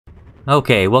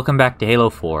Okay, welcome back to Halo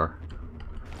 4.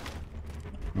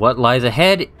 What lies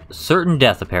ahead? Certain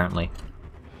death, apparently.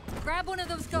 Grab one of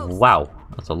those ghosts. Wow,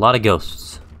 that's a lot of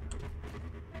ghosts.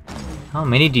 How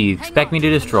many do you expect me to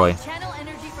destroy? Channel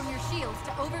energy from your shields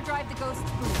to overdrive the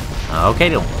ghost's boost. Okay,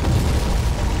 deal.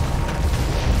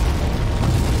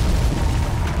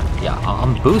 Yeah,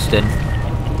 I'm boosting.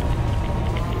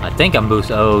 I think I'm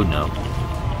boosting. Oh no.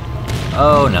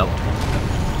 Oh no.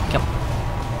 Come.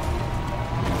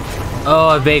 Oh,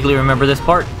 I vaguely remember this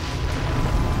part.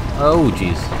 Oh,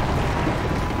 jeez.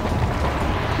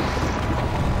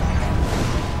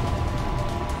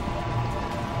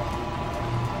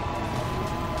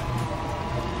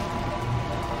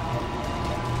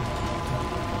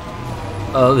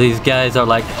 Oh, these guys are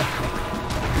like...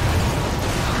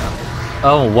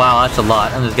 Oh, wow, that's a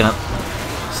lot. I'm just gonna...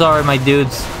 Sorry, my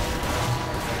dudes.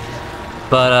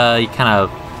 But, you kind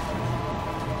of...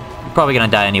 You're probably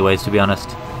gonna die anyways, to be honest.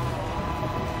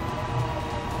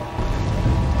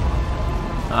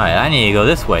 Alright, I need to go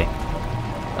this way.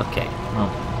 Okay, well...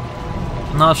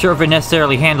 I'm not sure if it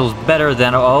necessarily handles better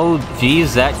than... Oh,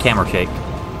 geez, that camera shake.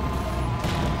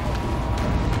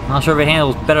 I'm not sure if it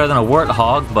handles better than a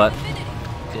Warthog, but...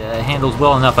 It handles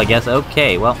well enough, I guess.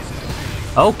 Okay, well...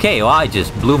 Okay, well, I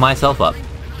just blew myself up.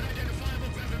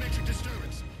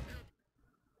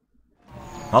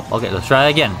 Well, okay, let's try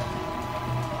it again.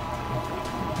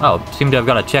 Oh, seem to have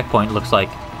got a checkpoint, looks like.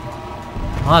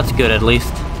 Well, that's good, at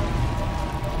least.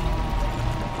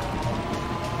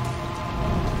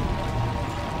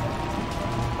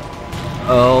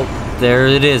 Oh, there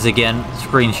it is again.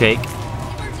 Screen shake.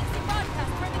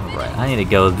 Alright, I need to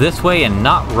go this way and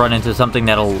not run into something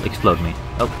that'll explode me.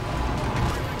 Oh.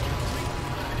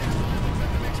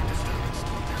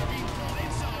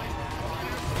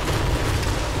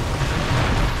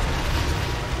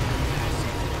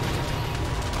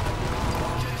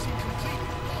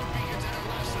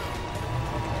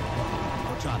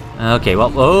 Okay,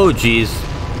 well, oh jeez.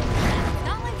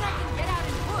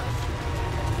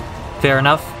 Fair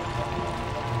enough.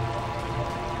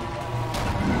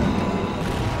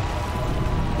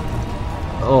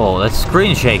 Oh, that's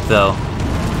screen shake though.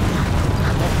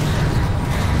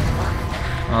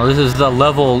 Well, this is the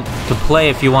level to play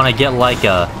if you want to get like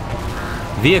a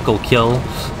vehicle kills.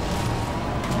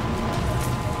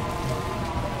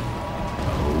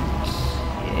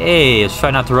 Okay, let's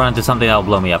try not to run into something that'll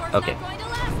blow me up. Okay.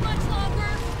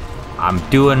 I'm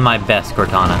doing my best,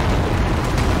 Cortana.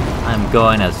 I'm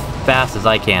going as fast as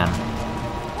I can.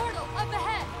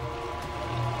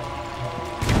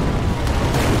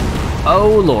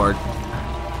 Oh, Lord.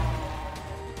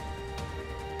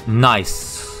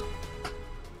 Nice.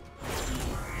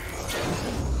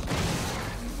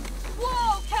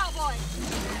 Whoa, cowboy!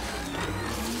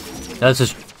 Let's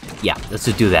just... Yeah, let's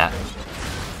just do that.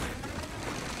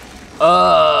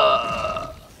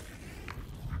 I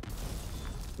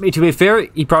mean, to be fair,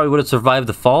 he probably would have survived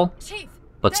the fall. Chief,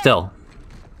 but still.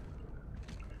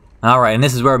 Alright, and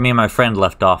this is where me and my friend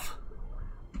left off.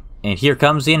 And here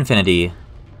comes the Infinity.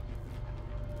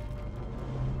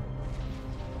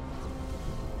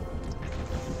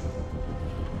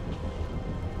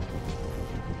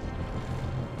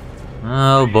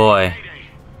 Oh boy.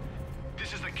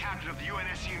 This is the captain of the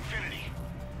UNSC Infinity.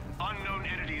 Unknown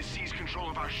entity has seized control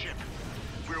of our ship.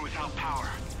 We're without power.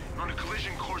 We're on a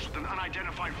collision course with an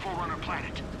unidentified Forerunner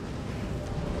planet.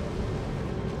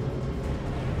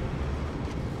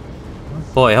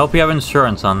 Boy, I hope you have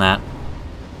insurance on that.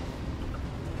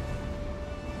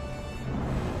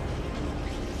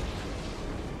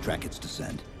 Track its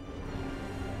descent.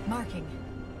 Marking.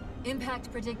 Impact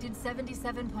predicted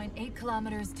 77.8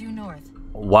 kilometers due north.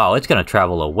 Wow, it's gonna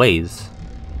travel a ways.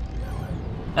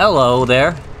 Hello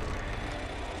there.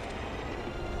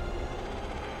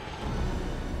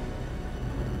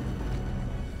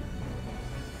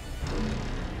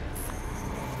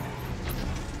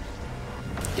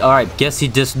 Alright, guess he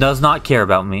just does not care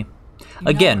about me.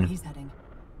 Again,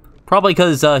 probably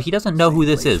because he doesn't know who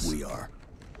this is. We are.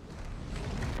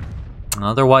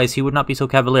 Otherwise, he would not be so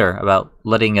cavalier about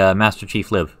letting Master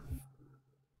Chief live.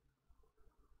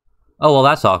 Oh, well,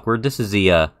 that's awkward. This is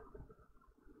the, I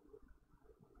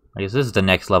guess this is the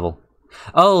next level.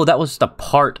 Oh, that was just a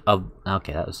part of...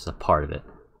 Okay, that was just a part of it.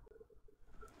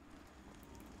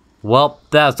 Well,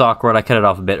 that's awkward. I cut it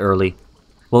off a bit early.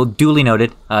 Well, duly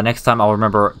noted. Next time I'll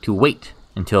remember to wait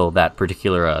until that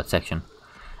particular section.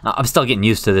 I'm still getting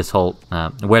used to this whole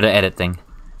where to edit thing.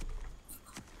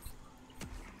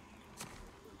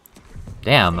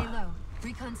 Damn.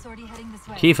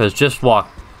 Chief has just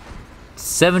walked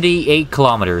 78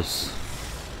 kilometers.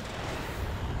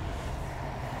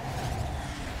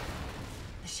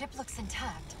 The ship looks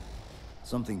intact.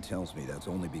 Something tells me that's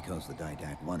only because the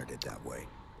Didact wanted it that way.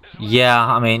 Yeah,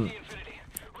 I mean,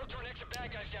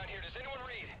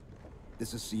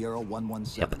 This is Sierra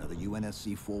 117 of the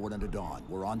UNSC forward under Dawn.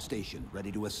 We're on station,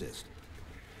 ready to assist.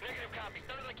 Negative copy.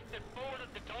 Sounded like you said forward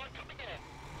at the dawn coming in.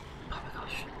 oh my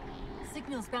gosh.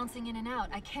 Signal's bouncing in and out.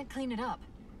 I can't clean it up.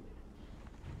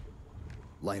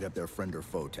 Light up their friend or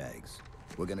foe tags.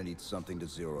 We're gonna need something to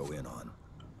zero in on.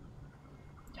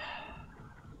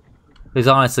 There's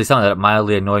honestly something that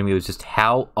mildly annoyed me was just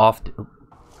how often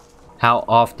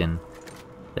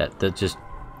that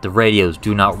the radios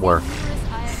do not work.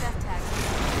 Numerous IFF tags.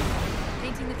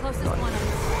 Painting the closest one on this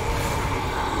It's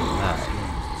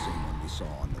the same one we saw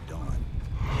on the Dawn.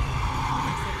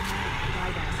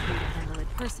 Didact would handle it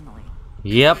personally.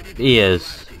 Yep, he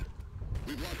is.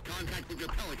 We've lost contact with your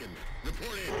Pelican.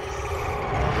 Report in.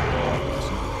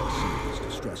 Serious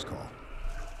distress call.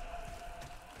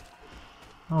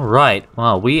 Alright,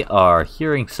 well, we are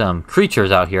hearing some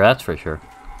creatures out here, that's for sure.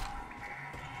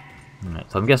 Alright,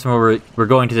 so I'm guessing where we're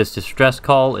going to this distress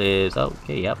call is...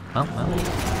 Okay, yep. Oh, well.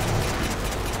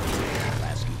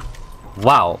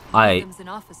 Wow, William's an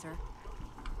officer.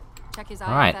 Check his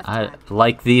Alright, IFF I tag.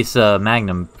 like these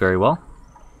Magnum very well.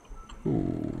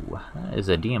 Ooh, that is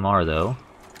a DMR though.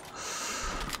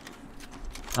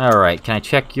 Alright, can I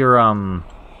check your, No,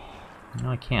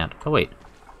 I can't. Oh, wait.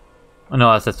 Oh,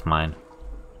 no, that's mine.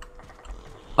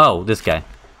 Oh, this guy.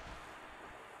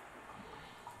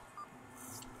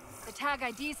 The tag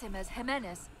IDs him as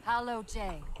Jimenez, Halo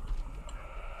J.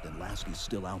 Then Lasky's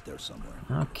still out there somewhere.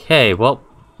 Okay, well,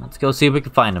 let's go see if we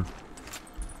can find him.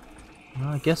 Well,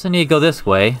 I guess I need to go this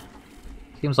way.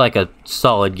 Seems like a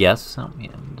solid guess. Oh,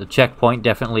 yeah, the checkpoint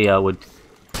definitely would...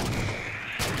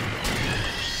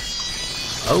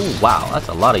 Oh, wow, that's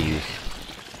a lot of use.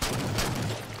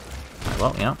 Alright,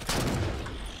 well, yeah.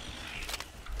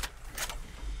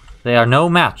 They are no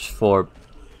match for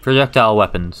projectile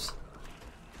weapons.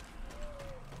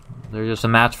 They're just a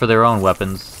match for their own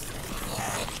weapons.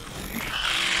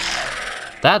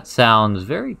 That sounds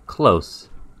very close.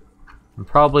 And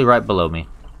probably right below me.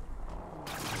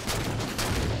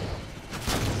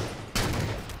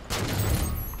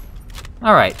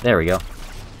 Alright, there we go.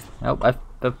 Oh, I've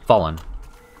fallen.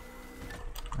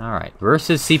 Alright,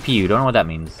 versus CPU. Don't know what that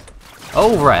means.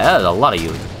 Oh, right, that is a lot of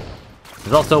you.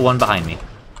 There's also one behind me.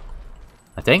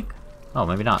 I think? Oh,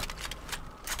 maybe not.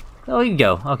 Oh, you can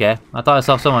go. Okay, I thought I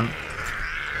saw someone.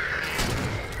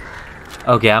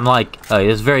 Okay, I'm like,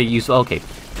 it's very useful. Okay.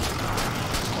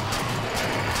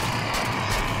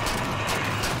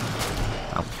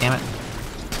 Oh, damn it.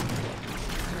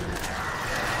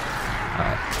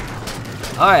 Alright.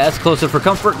 Alright, that's closer for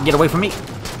comfort. Get away from me.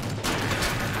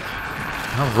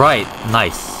 Alright,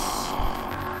 nice.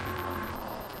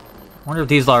 I wonder if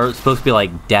these are supposed to be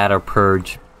like data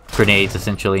purge grenades,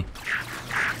 essentially.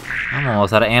 I'm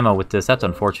almost out of ammo with this. That's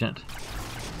unfortunate.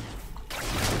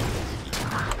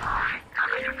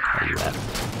 Where you at?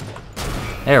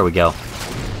 There we go.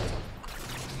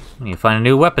 We need to find a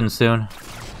new weapon soon.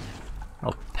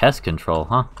 Oh, pest control,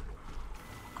 huh?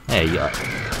 There you are.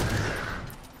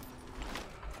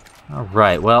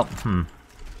 Alright, well,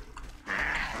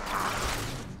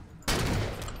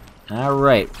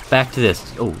 Alright, back to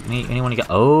this. Oh, anyone got...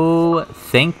 Oh,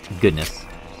 thank goodness.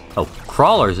 Oh,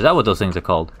 crawlers, is that what those things are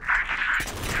called?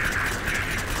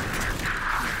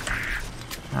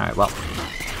 Alright, well.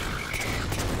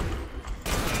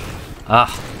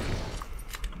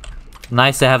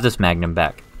 Nice to have this Magnum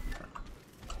back.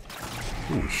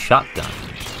 Ooh, shotgun.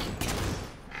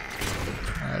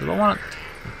 Do I want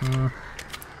to...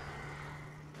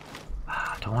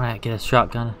 don't want to get a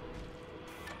shotgun.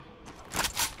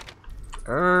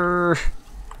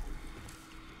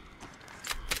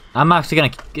 I'm actually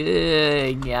gonna...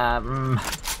 yeah, I'm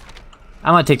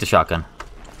gonna take the shotgun.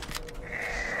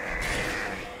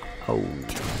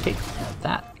 Okay,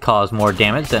 that caused more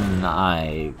damage than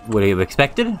I would have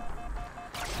expected.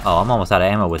 Oh, I'm almost out of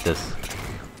ammo with this.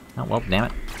 Oh, well, damn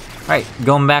it. Alright,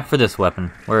 going back for this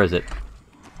weapon. Where is it?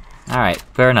 Alright,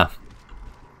 fair enough.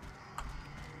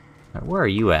 Right, where are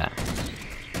you at?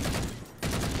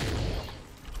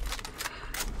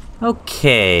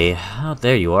 Okay. Oh,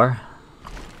 there you are.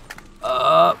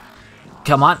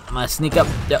 Come on. I'm gonna sneak up.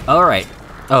 Alright.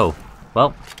 Oh,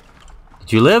 well.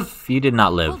 Did you live? You did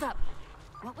not live. Hold up.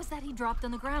 What was that he dropped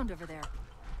on the ground over there?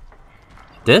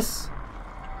 This?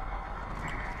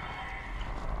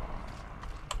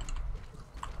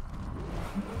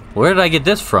 Where did I get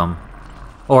this from?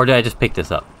 Or did I just pick this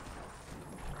up?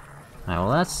 Alright, well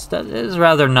that is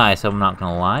rather nice, I'm not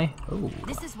gonna lie. Ooh.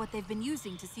 This is what they've been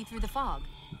using to see through the fog.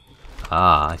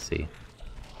 Ah, I see.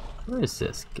 Where is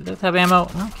this? Does it have ammo?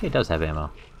 Okay, it does have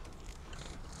ammo.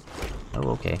 Oh,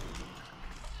 okay.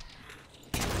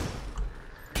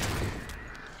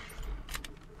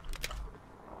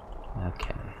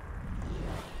 Okay.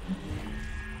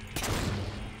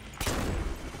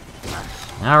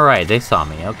 Alright, they saw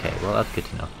me. Okay, well that's good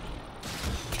to know.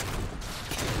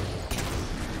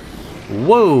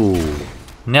 Whoa!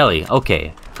 Nelly,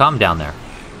 okay. Calm down there.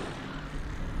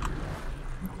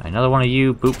 Another one of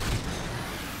you, boop.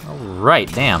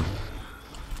 Alright, damn.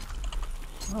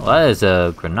 Oh, that is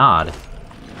a grenade.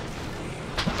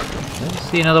 Let's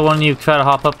see another one of you try to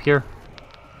hop up here.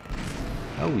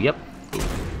 Oh, yep.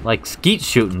 Like skeet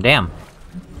shooting, damn.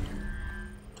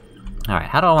 Alright,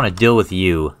 how do I want to deal with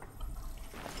you?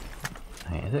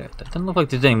 Okay, there doesn't look like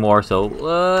there's any more, so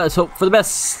let's hope for the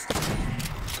best.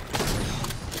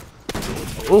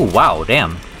 Oh, wow,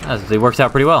 damn. That actually works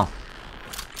out pretty well.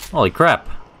 Holy crap.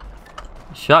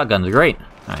 Shotgun's great.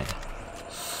 Alright.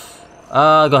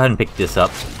 Go ahead and pick this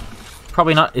up.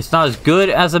 Probably not, it's not as good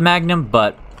as a Magnum,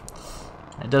 but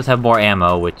it does have more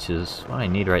ammo, which is what I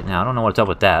need right now. I don't know what's up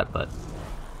with that, but...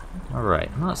 Alright,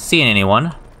 I'm not seeing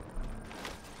anyone.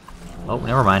 Oh,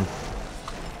 never mind.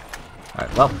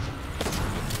 Alright, well.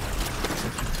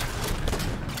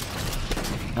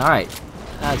 Alright.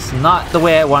 That's not the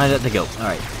way I wanted it to go.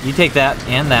 Alright, you take that,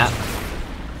 and that.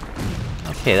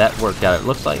 Okay, that worked out, it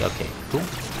looks like. Okay, cool.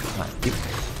 Alright, keep...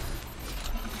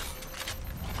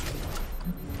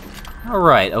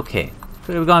 Alright, okay.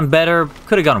 Could have gone better,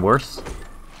 could have gone worse.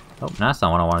 Oh, that's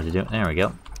not what I wanted to do. There we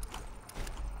go.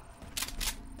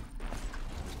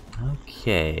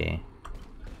 Okay.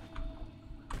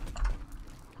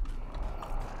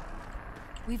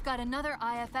 We've got another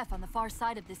IFF on the far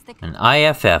side of this thicket. An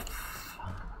IFF.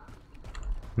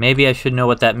 Maybe I should know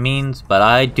what that means, but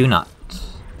I do not.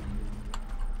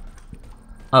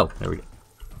 Oh, there we go.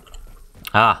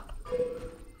 Ah.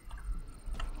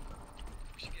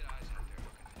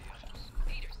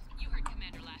 Peters, you heard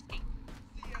Commander Lasky.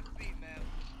 CFB, man.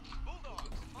 Bulldogs,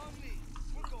 on me.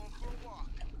 We're going for a walk.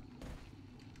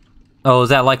 Oh, is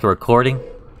that like a recording?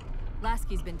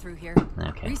 Lasky's been through here.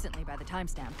 Okay. Recently by the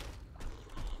timestamp.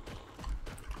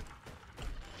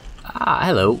 Ah,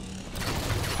 hello.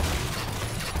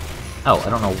 Oh,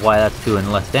 I don't know why that's doing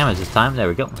less damage this time. There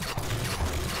we go.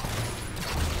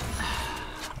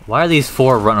 Why are these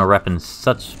 4 runner weapons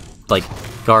such, like,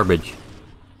 garbage?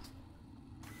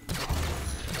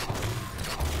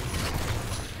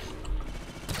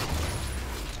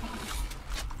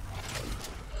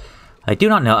 I do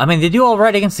not know. I mean, they do all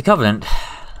right against the Covenant.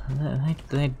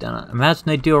 They imagine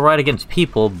they do all right against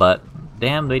people, but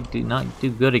damn, they do not do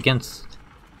good against...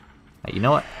 You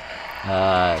know what?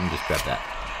 Let me just grab that.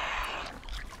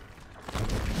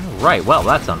 Alright, well,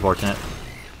 that's unfortunate.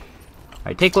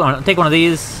 Alright, take one of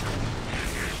these.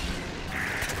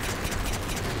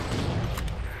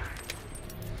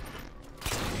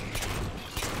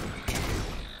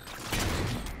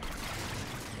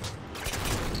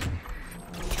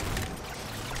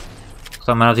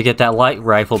 So I'm gonna have to get that light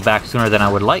rifle back sooner than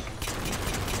I would like.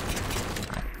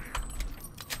 Right.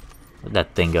 Where'd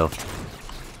that thing go?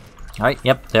 Alright,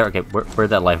 yep, there, okay, where'd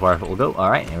that light rifle go?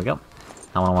 Alright, here we go.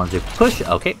 Now I want to push,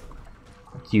 okay.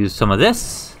 Let's use some of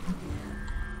this.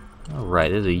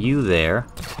 Alright, there's a U there.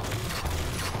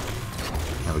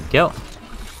 There we go.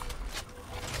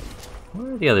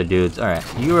 Where are the other dudes? Alright,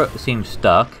 you seem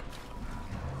stuck.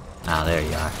 Ah, there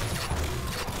you are.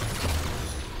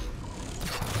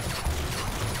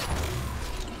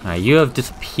 Alright, you have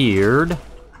disappeared.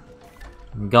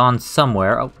 Gone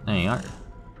somewhere. Oh, there you are.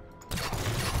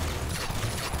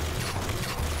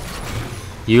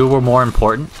 You were more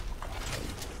important.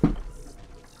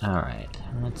 Alright,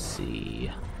 let's see.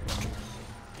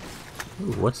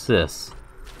 Ooh, what's this?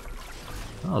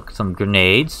 Oh, some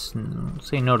grenades.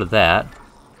 Say no to that.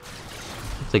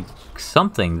 It's like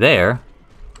something there.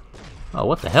 Oh,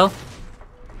 what the hell?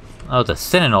 Oh, it's a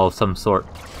sentinel of some sort.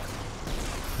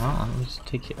 Well, let me just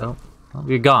take you. Oh,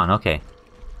 you're gone. Okay.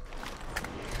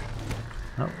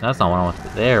 Oh, that's not what I want.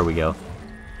 There we go.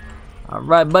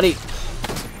 Alright, buddy.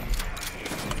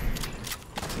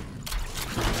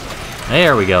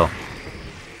 There we go.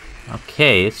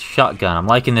 Okay, it's shotgun. I'm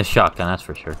liking this shotgun, that's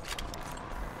for sure.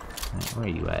 Right, where are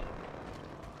you at?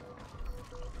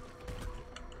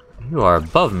 You are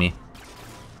above me.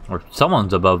 Or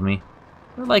someone's above me.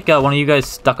 Or like one of you guys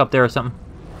stuck up there or something.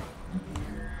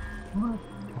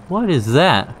 What is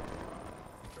that?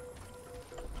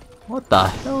 What the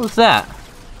hell is that?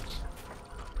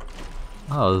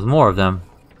 Oh, there's more of them.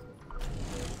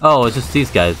 Oh, it's just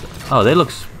these guys. Oh, they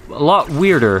look a lot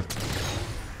weirder.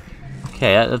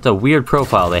 Okay, that's a weird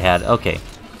profile they had. Okay.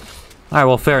 Alright,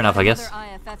 well, fair enough, I guess.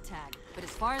 Another IFF tag, but as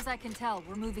far as I can tell,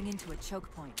 we're moving into a choke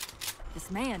point.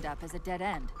 This may end up as a dead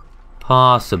end.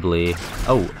 Possibly.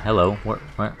 Oh, hello.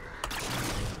 Where?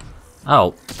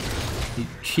 Oh. You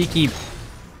cheeky...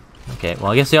 Okay,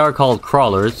 well, I guess they are called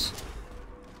crawlers.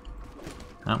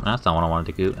 Oh, that's not what I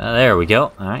wanted to do. There we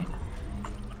go. Alright.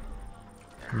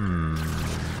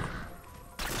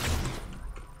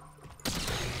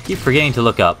 Keep forgetting to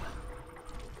look up.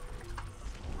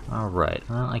 Alright,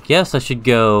 well, I guess I should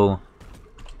go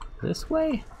this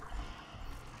way?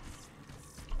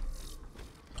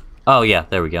 Oh yeah,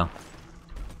 there we go.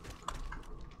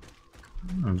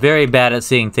 I'm very bad at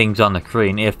seeing things on the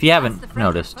screen, if you haven't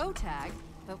noticed. Foe tag,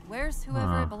 but where's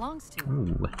whoever it belongs to?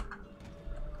 Ooh.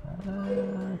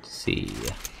 Let's see.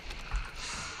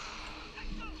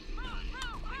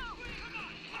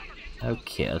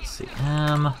 Okay, let's see.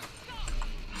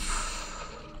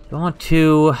 Going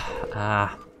to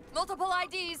Multiple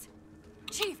IDs.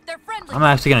 Chief, they're friendly. I'm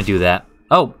actually gonna do that.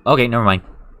 Oh, okay, never mind.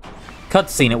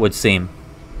 Cutscene, it would seem.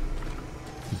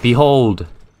 Behold,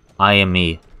 I am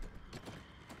me.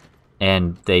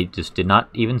 And they just did not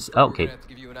even. Oh, okay. We're gonna have to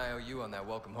give you an IOU on that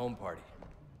welcome home party.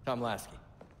 Tom Lasky,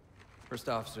 first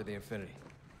officer of the Infinity.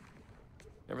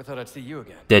 Never thought I'd see you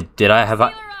again. Did I have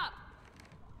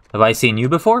I seen you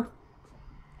before?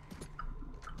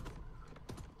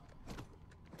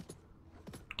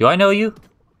 Do I know you?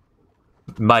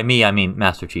 By me, I mean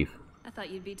Master Chief. I thought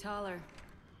you'd be taller.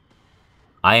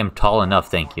 I am tall enough,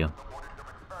 thank you.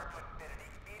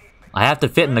 I have to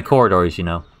fit in the corridors, you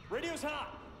know. Radio's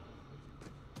hot.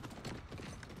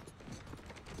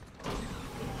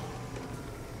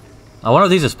 I wonder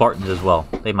if these are Spartans as well.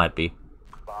 They might be.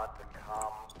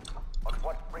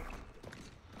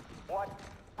 What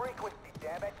frequency,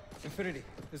 damn it? Infinity,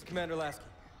 this is Commander Lasky.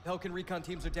 The Helkin recon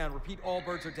teams are down. Repeat, all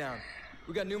birds are down.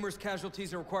 We got numerous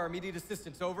casualties and require immediate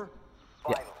assistance. Over.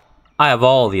 Yeah. I have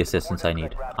all the assistance I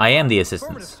need. I am the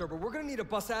Affirmative, assistance. sir, but we're gonna need a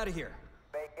bus out of here.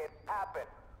 Make it happen.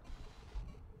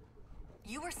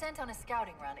 You were sent on a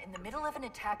scouting run in the middle of an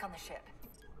attack on the ship.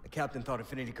 The captain thought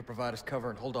Infinity could provide us cover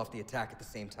and hold off the attack at the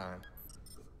same time.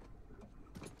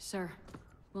 Sir,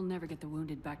 we'll never get the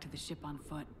wounded back to the ship on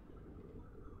foot.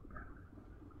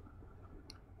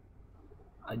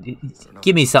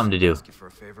 Give me something to do. Ask you for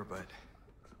a favor, but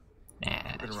Nah, we're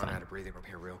it's gonna run fine. out of breathing room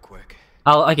here real quick.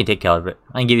 I can take care of it.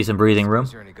 I can give you some breathing room.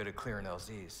 Is there any good at clearing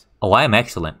LZs? Oh, I am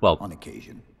excellent. Well, On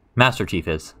occasion, Master Chief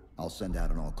is. I'll send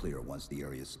out an all clear once the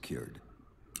area is secured.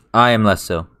 I am less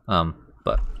so.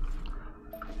 But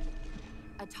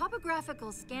A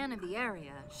topographical scan of the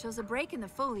area shows a break in the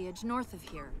foliage north of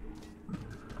here.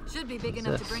 Should be big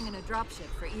enough to bring in a dropship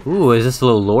for either. ooh, is this a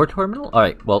little lore terminal? All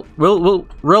right. Well,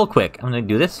 real quick. I'm gonna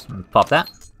do this. Pop that.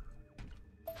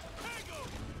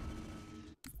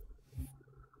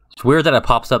 It's weird that it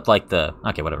pops up like the.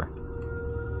 Okay, whatever.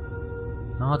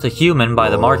 Oh, it's a human by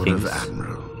the markings. Lord of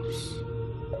Admirals.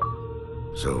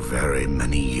 So very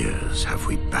many years have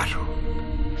we battled.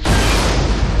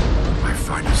 My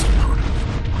finest opponent.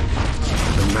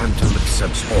 The mantle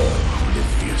accepts all who live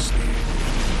fiercely,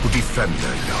 who defend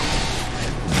their young,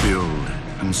 who build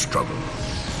and struggle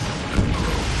and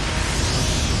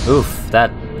grow. Oof, that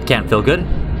can't feel good.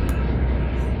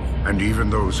 And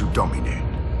even those who dominate,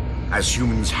 as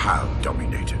humans have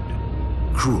dominated,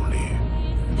 cruelly,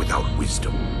 without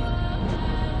wisdom.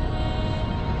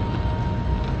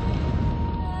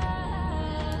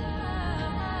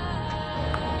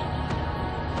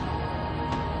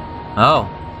 Oh,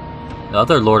 the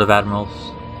other Lord of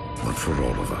Admirals. But for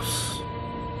all of us,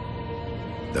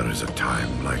 there is a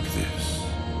time like this.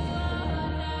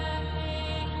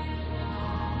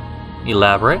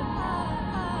 Elaborate.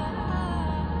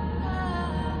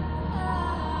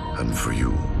 And for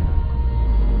you,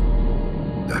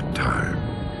 that time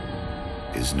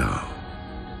is now.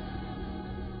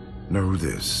 Know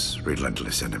this,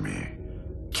 relentless enemy,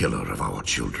 killer of our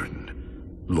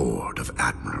children, Lord of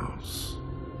Admirals.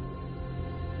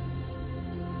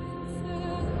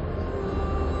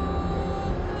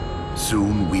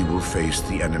 Soon we will face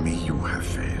the enemy you have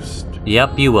faced.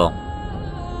 Yep, you will.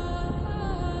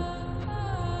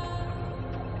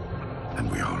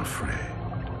 And we are afraid.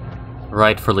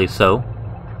 Rightfully so.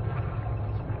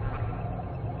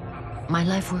 My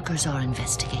life workers are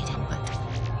investigating, but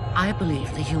I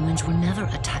believe the humans were never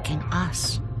attacking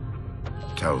us.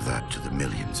 Tell that to the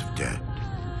millions of dead.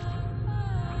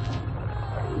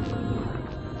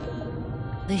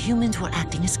 The humans were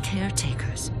acting as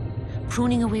caretakers,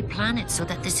 pruning away planets so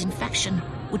that this infection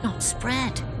would not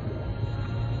spread.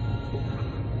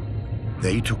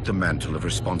 They took the mantle of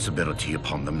responsibility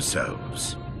upon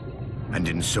themselves. And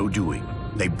in so doing,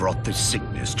 they brought this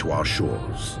sickness to our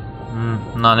shores.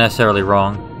 Not necessarily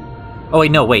wrong. Oh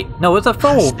wait, no, wait. No, it's the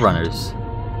Foal Runners.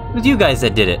 It was you guys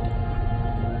that did it.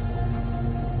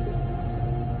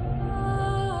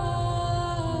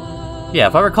 Yeah,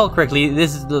 if I recall correctly,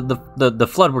 this is the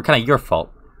flood were kind of your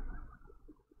fault.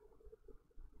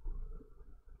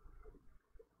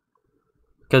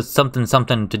 Because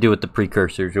something to do with the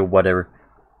precursors or whatever.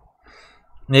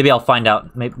 Maybe I'll find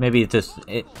out. Maybe it's just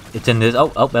it's in this. Oh,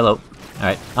 hello. All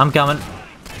right, I'm coming.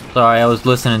 Sorry, I was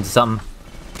listening to something.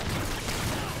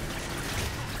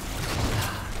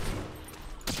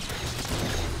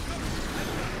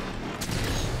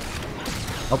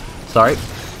 Oh, sorry.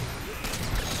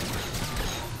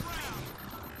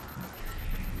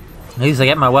 At least I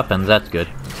get my weapons. That's good.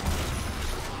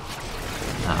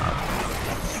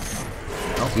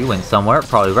 Oh, you went somewhere.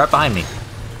 Probably right behind me.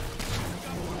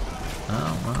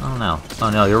 Oh no. Oh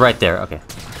no, you're right there. Okay.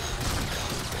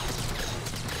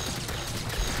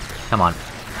 Come on.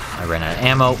 I ran out of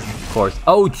ammo, of course.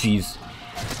 Oh, jeez.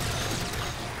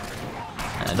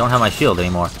 I don't have my shield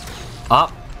anymore.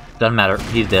 Oh, doesn't matter.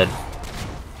 He's dead.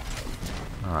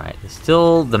 Alright, it's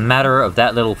still the matter of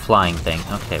that little flying thing.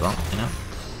 Okay, well, you know.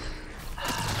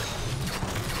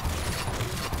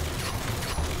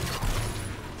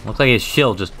 Looks like his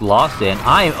shield just lost it, and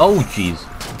oh, jeez.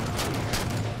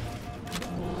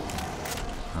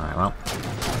 Alright, well.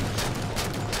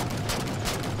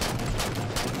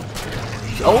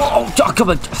 Oh, come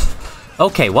on.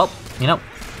 Okay, well, you know.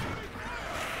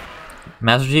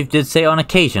 Master Chief did say on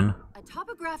occasion. A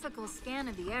topographical scan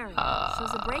of the area shows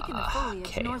a break in the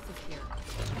foliage north of here.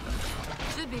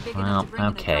 Should be big enough to bring in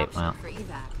a dropship for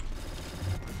evac.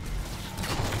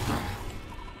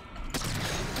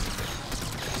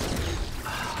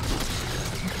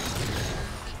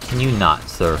 Can you not,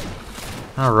 sir?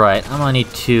 Alright, I'm gonna need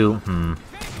to...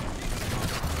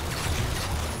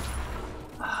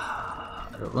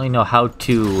 I don't really know how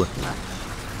to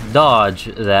dodge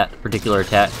that particular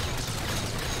attack.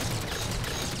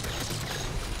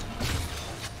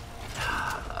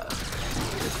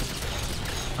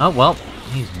 Oh, well,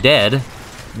 he's dead.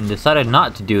 And decided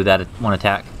not to do that one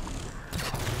attack.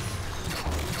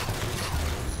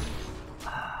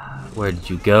 Where did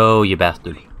you go, you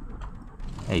bastard?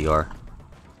 There you are.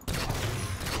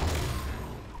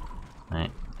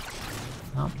 Right.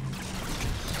 Oh.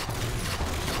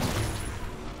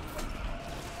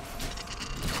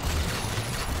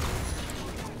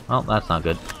 Well, that's not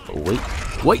good. Oh,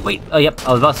 wait! Oh, yep,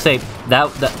 I was about to say, that...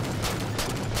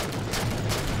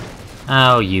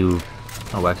 Oh, you...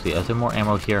 Oh, actually, is there more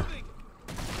ammo here?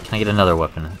 Can I get another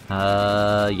weapon?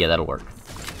 Yeah, that'll work.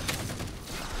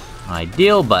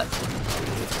 Ideal, but...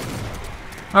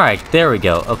 Alright, there we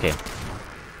go, okay.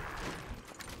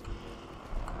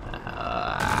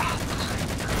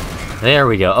 There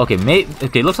we go, okay,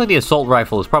 okay, looks like the assault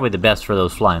rifle is probably the best for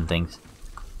those flying things.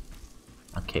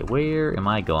 Okay, where am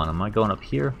I going? Am I going up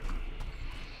here?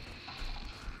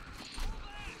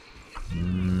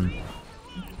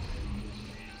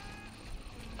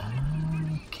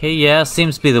 Okay, yeah,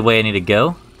 seems to be the way I need to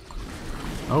go.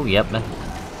 Oh, yep.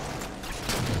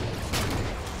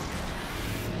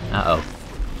 Uh-oh.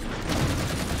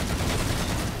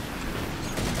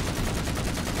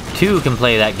 2 can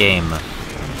play that game,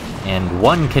 and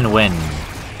 1 can win.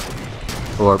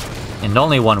 And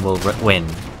only 1 will win,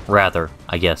 rather,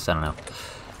 I guess, I don't know.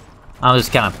 I'm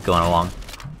just kind of going along.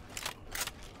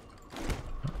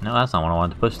 No, that's not what I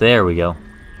wanted to push. There we go.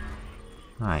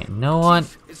 Alright, you know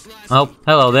what? Oh,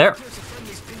 hello there.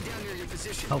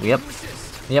 Oh, yep.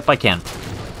 Yep, I can.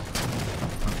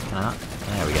 Can I not?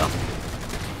 There we go.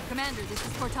 Commander, this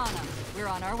is Cortana. We're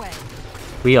on our way.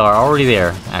 We are already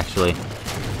there, actually.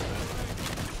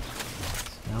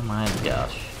 Oh my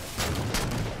gosh.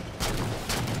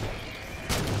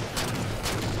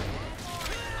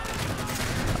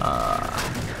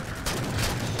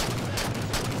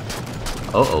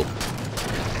 Uh-oh.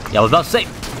 Yeah, I was about to say.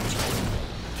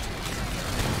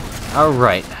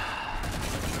 Alright.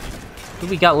 What do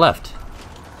we got left?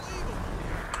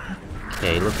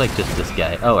 Okay, looks like just this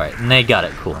guy. Alright, and they got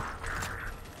it. Cool.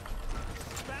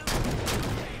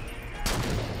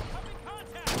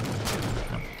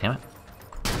 Oh, damn it.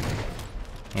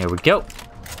 Here we go.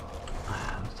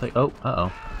 Looks like, oh,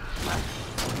 uh-oh.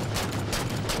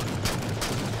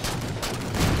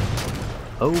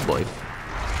 Oh boy.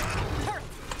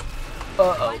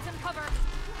 Uh-oh.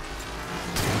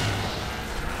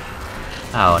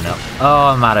 Oh no.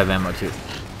 Oh, I'm out of ammo too.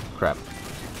 Crap.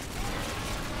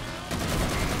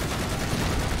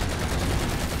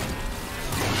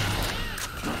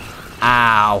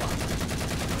 Ow.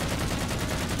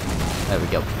 There we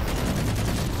go.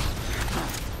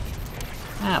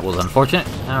 That was unfortunate.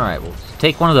 Alright, we'll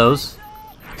take one of those.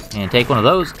 And take one of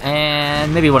those.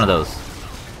 And maybe one of those.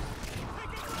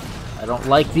 I don't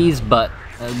like these, but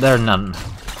they're none.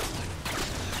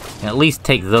 And at least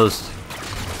take those.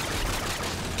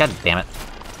 God damn it.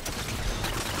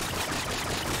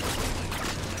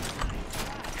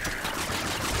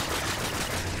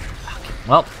 Okay,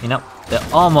 well, you know, they're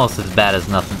almost as bad as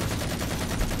nothing.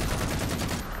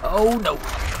 Oh no.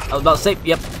 I was about to say,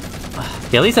 yep.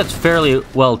 Okay, at least that's fairly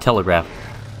well telegraphed.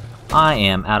 I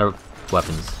am out of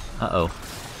weapons. Uh-oh.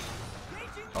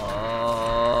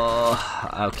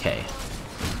 Okay.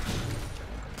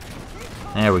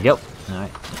 There we go.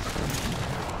 Alright.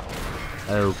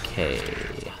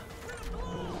 Okay.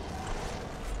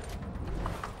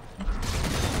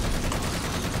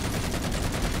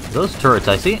 Those turrets,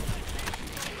 I see.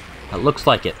 That looks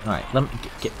like it. Alright, let me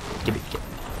get.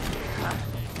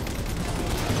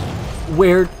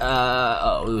 Weird.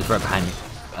 Oh, it was right behind me.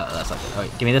 That's not good.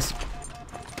 Alright, give me this.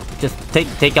 Just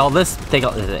take all this. Take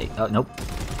all this. Oh, nope.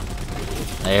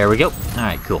 There we go.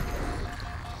 Alright, cool.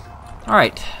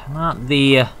 Alright, not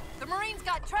the Marines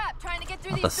got trapped trying to get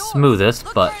through not the these doors. smoothest,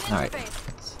 Look but for an alright.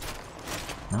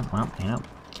 interface. No, well, you know,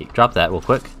 drop that real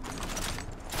quick.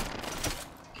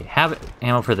 Okay, have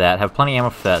ammo for that. Have plenty of ammo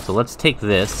for that. So let's take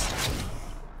this.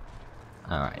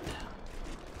 Alright.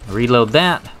 Reload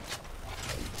that.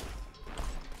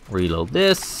 Reload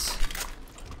this.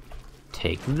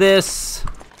 Take this.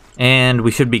 And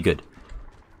we should be good.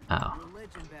 Oh.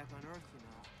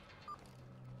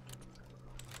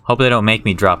 Hope they don't make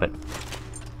me drop it.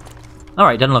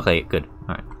 Alright, doesn't look like it. Good.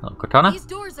 Alright. Hello, Cortana. These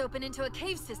doors open into a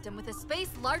cave system with a space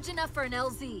large enough for an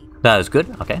LZ. That is good.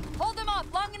 Okay. Hold them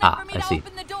off long enough for me I to see.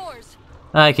 open the doors.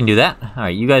 I can do that.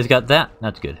 Alright, you guys got that?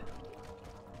 That's good.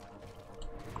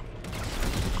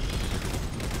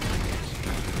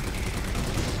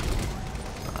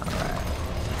 Alright.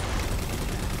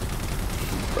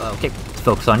 Okay, let's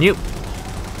focus on you.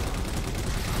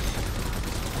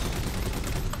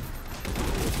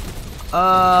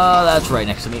 That's right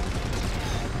next to me.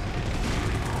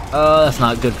 That's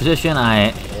not a good position.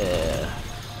 I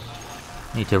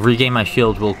need to regain my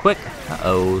shield real quick.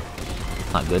 Uh-oh.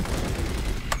 Not good.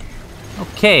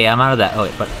 Okay, I'm out of that. Oh,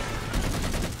 wait, but...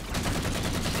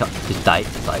 Just die.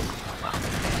 Wow.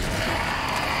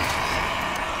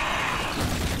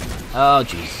 Oh,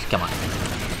 jeez. Come on.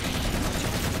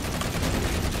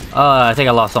 I think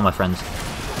I lost all my friends.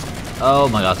 Oh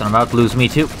my gosh, I'm about to lose me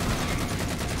too.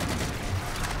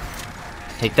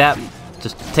 Take that.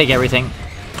 Just take everything.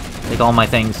 Take all my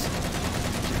things.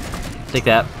 Take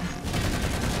that.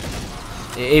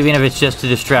 Even if it's just to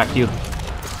distract you.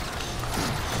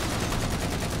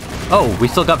 Oh, we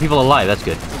still got people alive. That's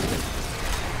good.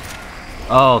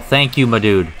 Oh, thank you, my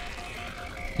dude.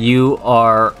 You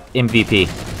are MVP.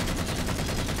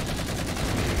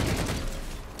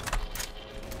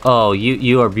 Oh,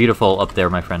 you are beautiful up there,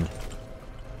 my friend.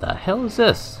 The hell is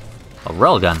this? A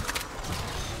railgun.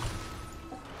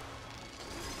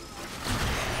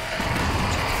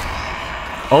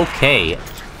 Okay,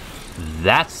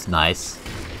 that's nice.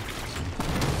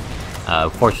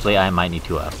 Fortunately, I might need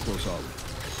to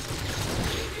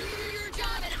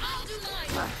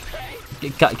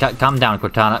calm down,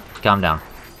 Cortana. Calm down.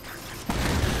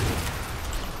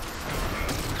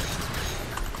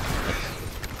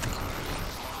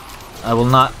 I will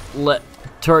not let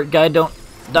turret guy don't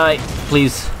die,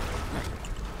 please.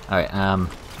 Alright,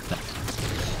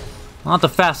 not the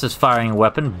fastest firing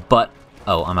weapon, but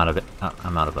oh, I'm out of it.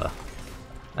 I'm out of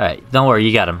Alright, don't worry,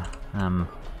 you got him.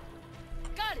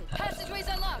 Got it. Passageways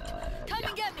unlocked. Come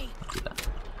and get me.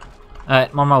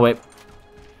 Alright, I'm on my way.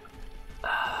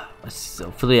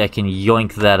 Hopefully I can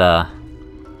yoink that,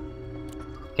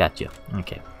 Gotcha.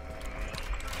 Okay.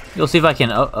 You'll see if I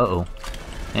can... Uh-oh.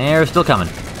 They're still coming.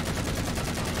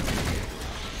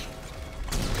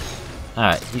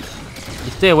 Alright, you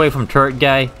stay away from turret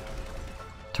guy.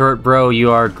 Turret bro, you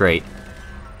are great.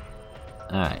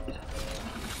 Alright.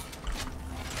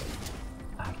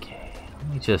 Okay, let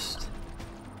me just...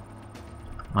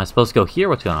 Am I supposed to go here?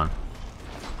 What's going on?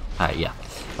 Alright, yeah.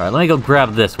 Alright, let me go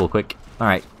grab this real quick.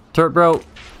 Alright, turret bro,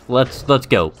 let's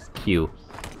go. Q.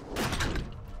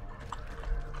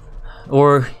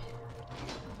 Or...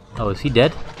 Oh, is he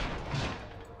dead?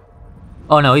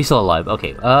 Oh no, he's still alive.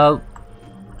 Okay,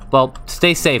 well,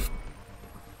 stay safe.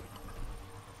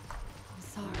 I'm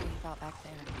sorry about back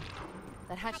there.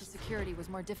 That hatch of security was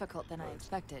more difficult than I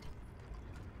expected.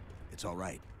 It's all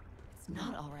right. It's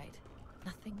not all right.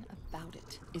 Nothing about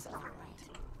it is all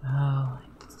right. Oh,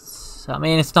 I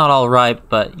mean, it's not all right,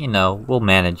 but you know, we'll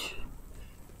manage.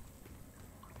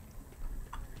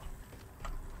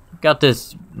 got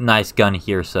this nice gun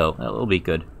here, so it'll be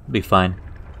good. It'll be fine.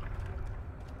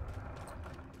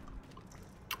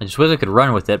 I just wish I could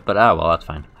run with it, but oh well, that's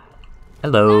fine.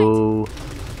 Hello.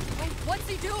 Hey, what's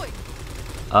he doing?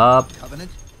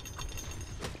 Covenant?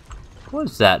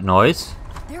 What's that noise?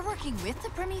 They're working with the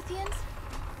Prometheans?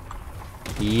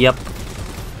 Yep.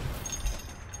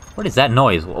 What is that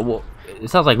noise? It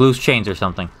sounds like loose chains or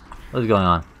something. What is going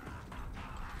on?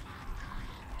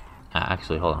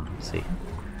 Actually, hold on. Let's see.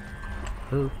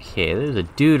 Okay, there's a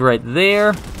dude right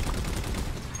there.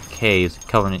 Okay, he's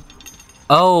covering it.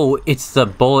 Oh, it's the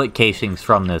bullet casings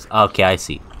from this. Okay, I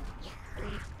see.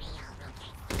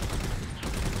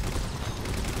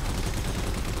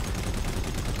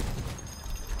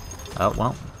 Oh,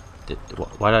 well.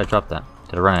 Why did I drop that?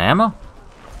 Did I run out of ammo?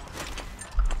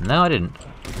 No, I didn't.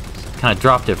 Kind of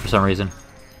dropped it for some reason.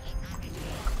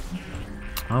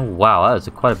 Oh, wow. That was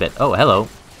quite a bit. Oh, hello.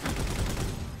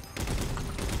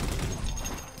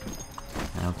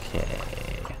 Okay.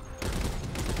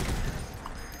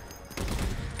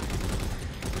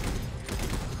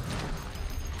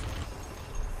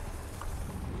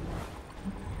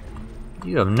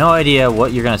 You have no idea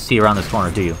what you're gonna see around this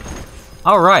corner, do you?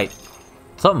 Alright.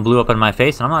 Something blew up in my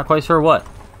face, and I'm not quite sure what.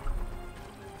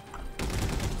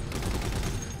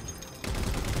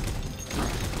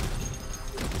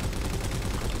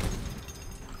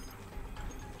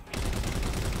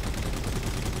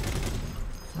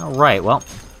 Alright, well.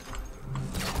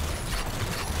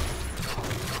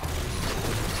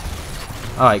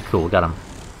 Alright, cool, got him.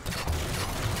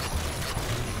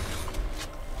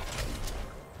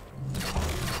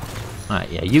 Alright,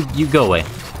 yeah, you go away.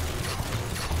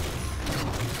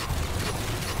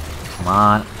 Come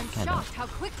on. I'm shocked how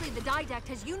quickly the Didact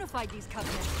has unified these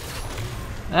covenants.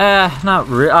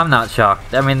 I'm not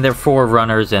shocked. I mean, they're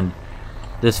Forerunners, and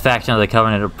this faction of the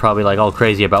Covenant are probably like all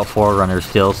crazy about Forerunners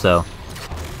still, so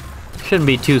shouldn't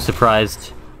be too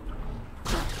surprised.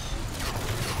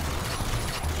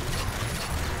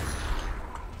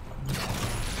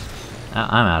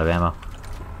 I'm out of ammo.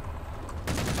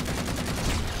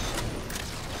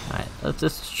 Alright, let's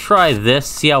just try this,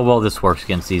 see how well this works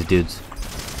against these dudes.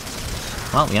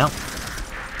 Well, you know.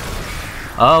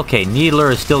 Okay, Needler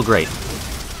is still great.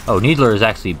 Oh, Needler is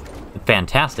actually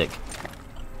fantastic.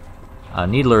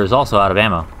 Needler is also out of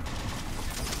ammo.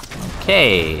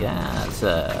 Okay, that's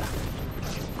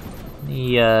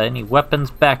any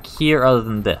weapons back here other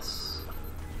than this?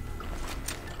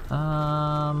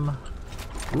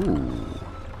 Ooh.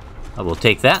 I will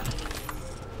take that.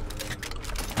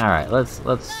 Alright, let's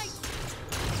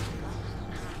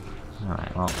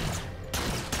Alright, well.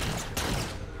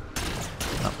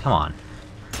 Oh, come on.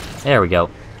 There we go.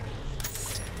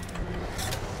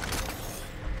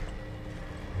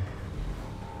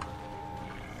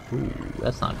 Ooh,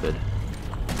 that's not good.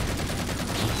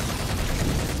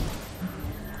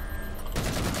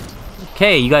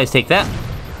 Okay, you guys take that.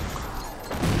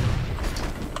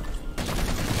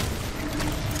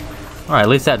 Alright, at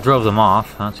least that drove them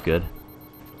off. That's good.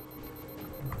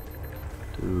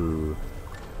 Ooh.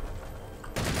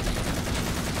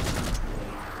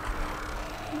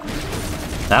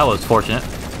 That was fortunate.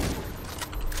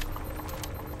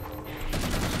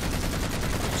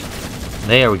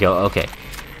 There we go, okay.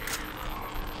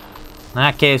 In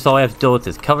that case, all I have to deal with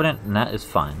is Covenant, and that is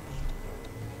fine.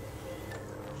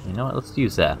 You know what, let's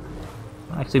use that.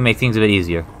 It'll actually make things a bit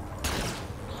easier.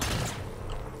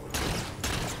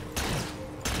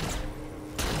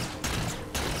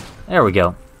 There we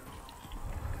go.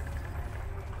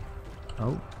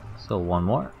 Oh, still one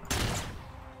more.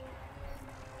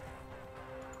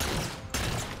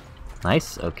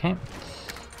 Nice, okay.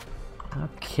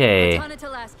 Okay.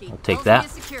 We'll take that.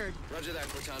 Roger that,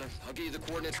 Cortana. I'll give you the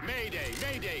coordinates. Mayday,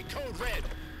 Mayday, code red.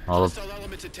 All of Hostile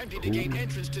elements attempting to gain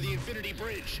entrance to the Infinity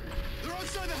Bridge. They're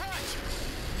outside the hatch!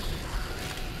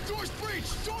 Doors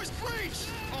breached! Doors breached!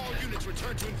 All units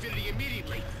return to Infinity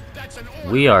immediately. That's an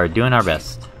order. We are doing our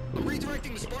best. I'm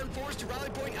redirecting the Spartan Force to Rally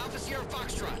Point Alpha Sierra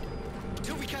Foxtrot.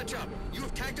 Until we catch up, you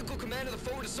have tactical command of the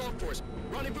forward assault force.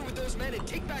 Rendezvous with those men and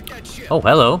take back that ship. Oh,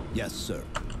 hello. Yes, sir.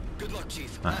 Good luck,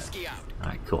 Chief. All right. Lasky out.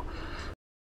 Alright, cool.